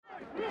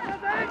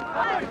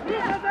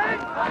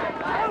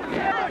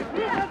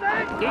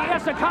Die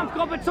erste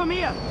Kampfgruppe zu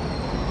mir!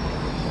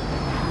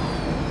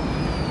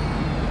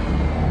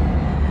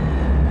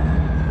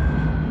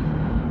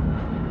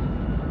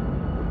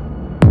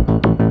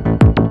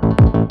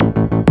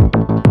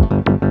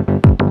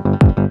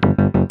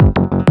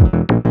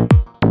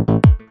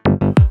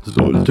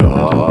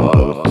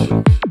 Soldat,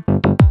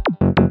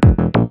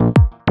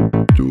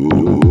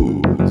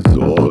 du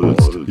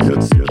sollst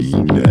jetzt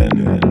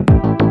dienen.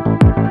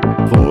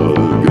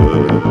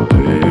 Folge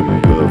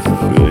dem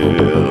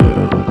Befehl.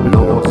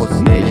 Bloß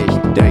nicht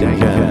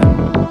denken,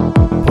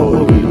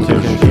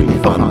 politisch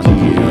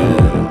infantil.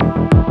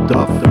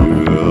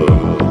 Dafür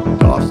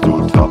darfst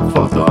du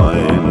tapfer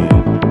sein.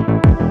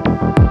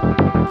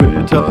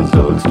 Später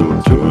sollst du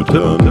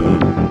töten.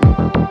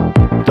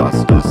 Das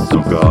ist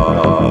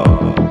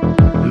sogar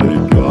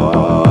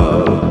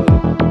legal.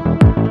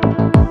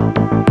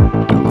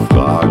 Du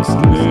fragst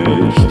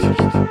nicht,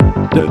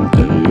 denn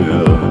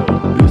dir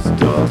ist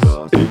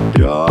das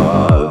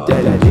egal.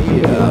 Denn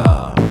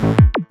dir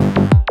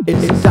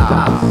ist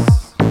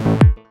das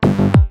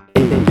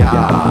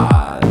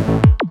egal.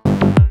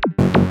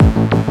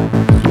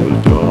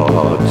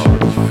 Soldat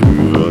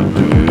für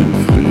den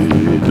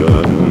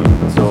Frieden.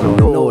 Zur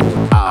Not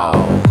auch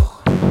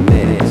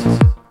mit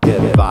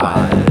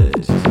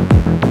Gewalt.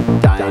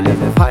 Deine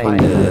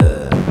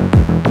Feinde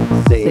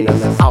sehen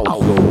es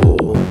auch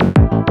so,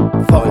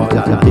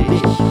 foltern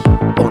dich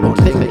und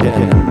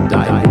trinken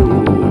dein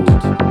Blut.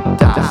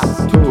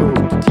 Das tut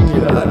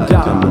dir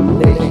dann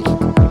nicht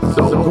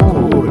so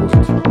gut.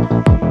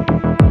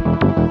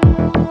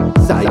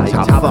 Sei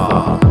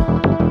tapfer,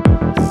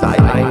 sei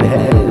ein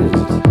Held.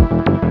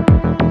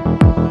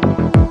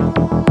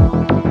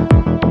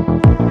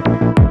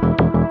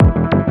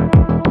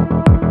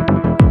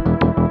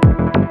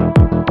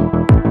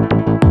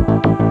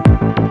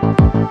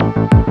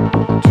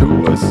 Tu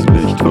es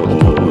nicht für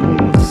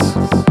uns,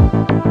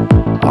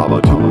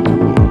 aber tu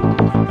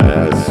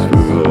es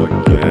für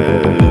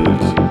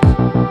Geld.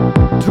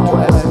 Tu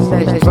es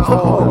nicht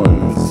für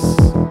uns.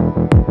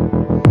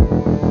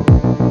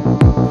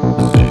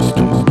 Siehst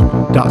du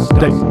das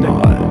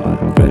Denkmal,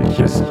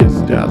 welches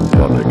in der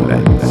Sonne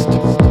glänzt?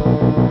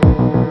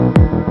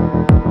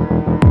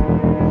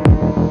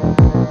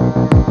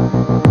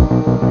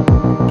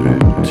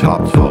 Den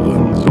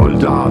tapferen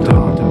Soldaten,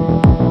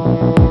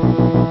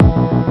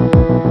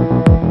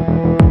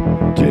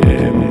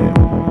 dem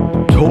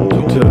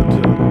toten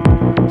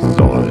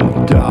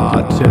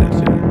Soldaten.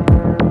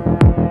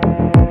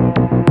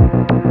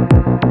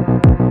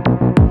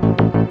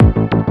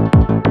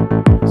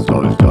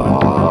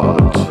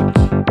 Soldat,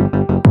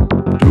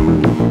 du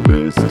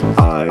bist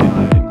ein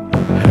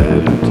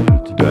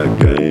Held der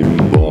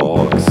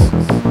Gamebox.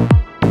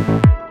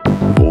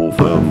 Wo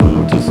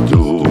vermutest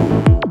du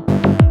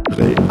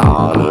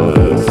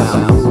reales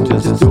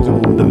Vermutest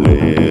du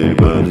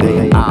Leben?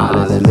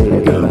 reales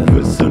Leben?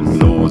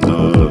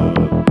 Gewissenlose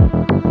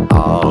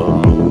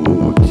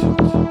Armut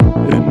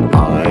in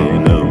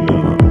einem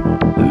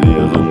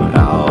leeren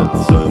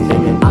Herzen.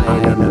 In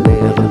einem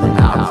leeren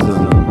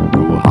Herzen.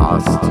 Du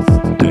hast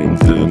den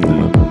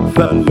Sinn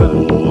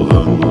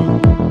verloren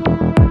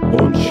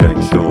und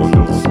schenkst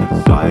uns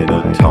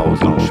deine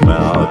 1000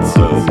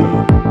 Schmerzen.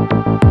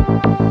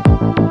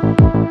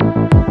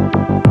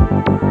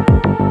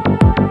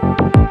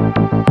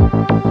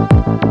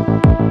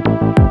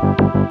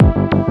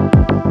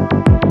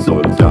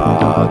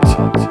 Soldat,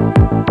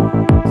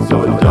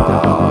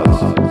 Soldat,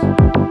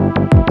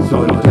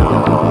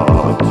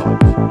 Soldat,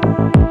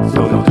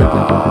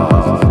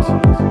 Soldat,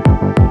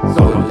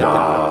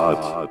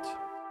 Soldat.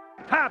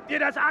 Habt ihr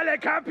das alle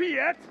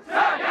kapiert? Sir,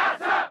 ja,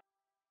 Sir!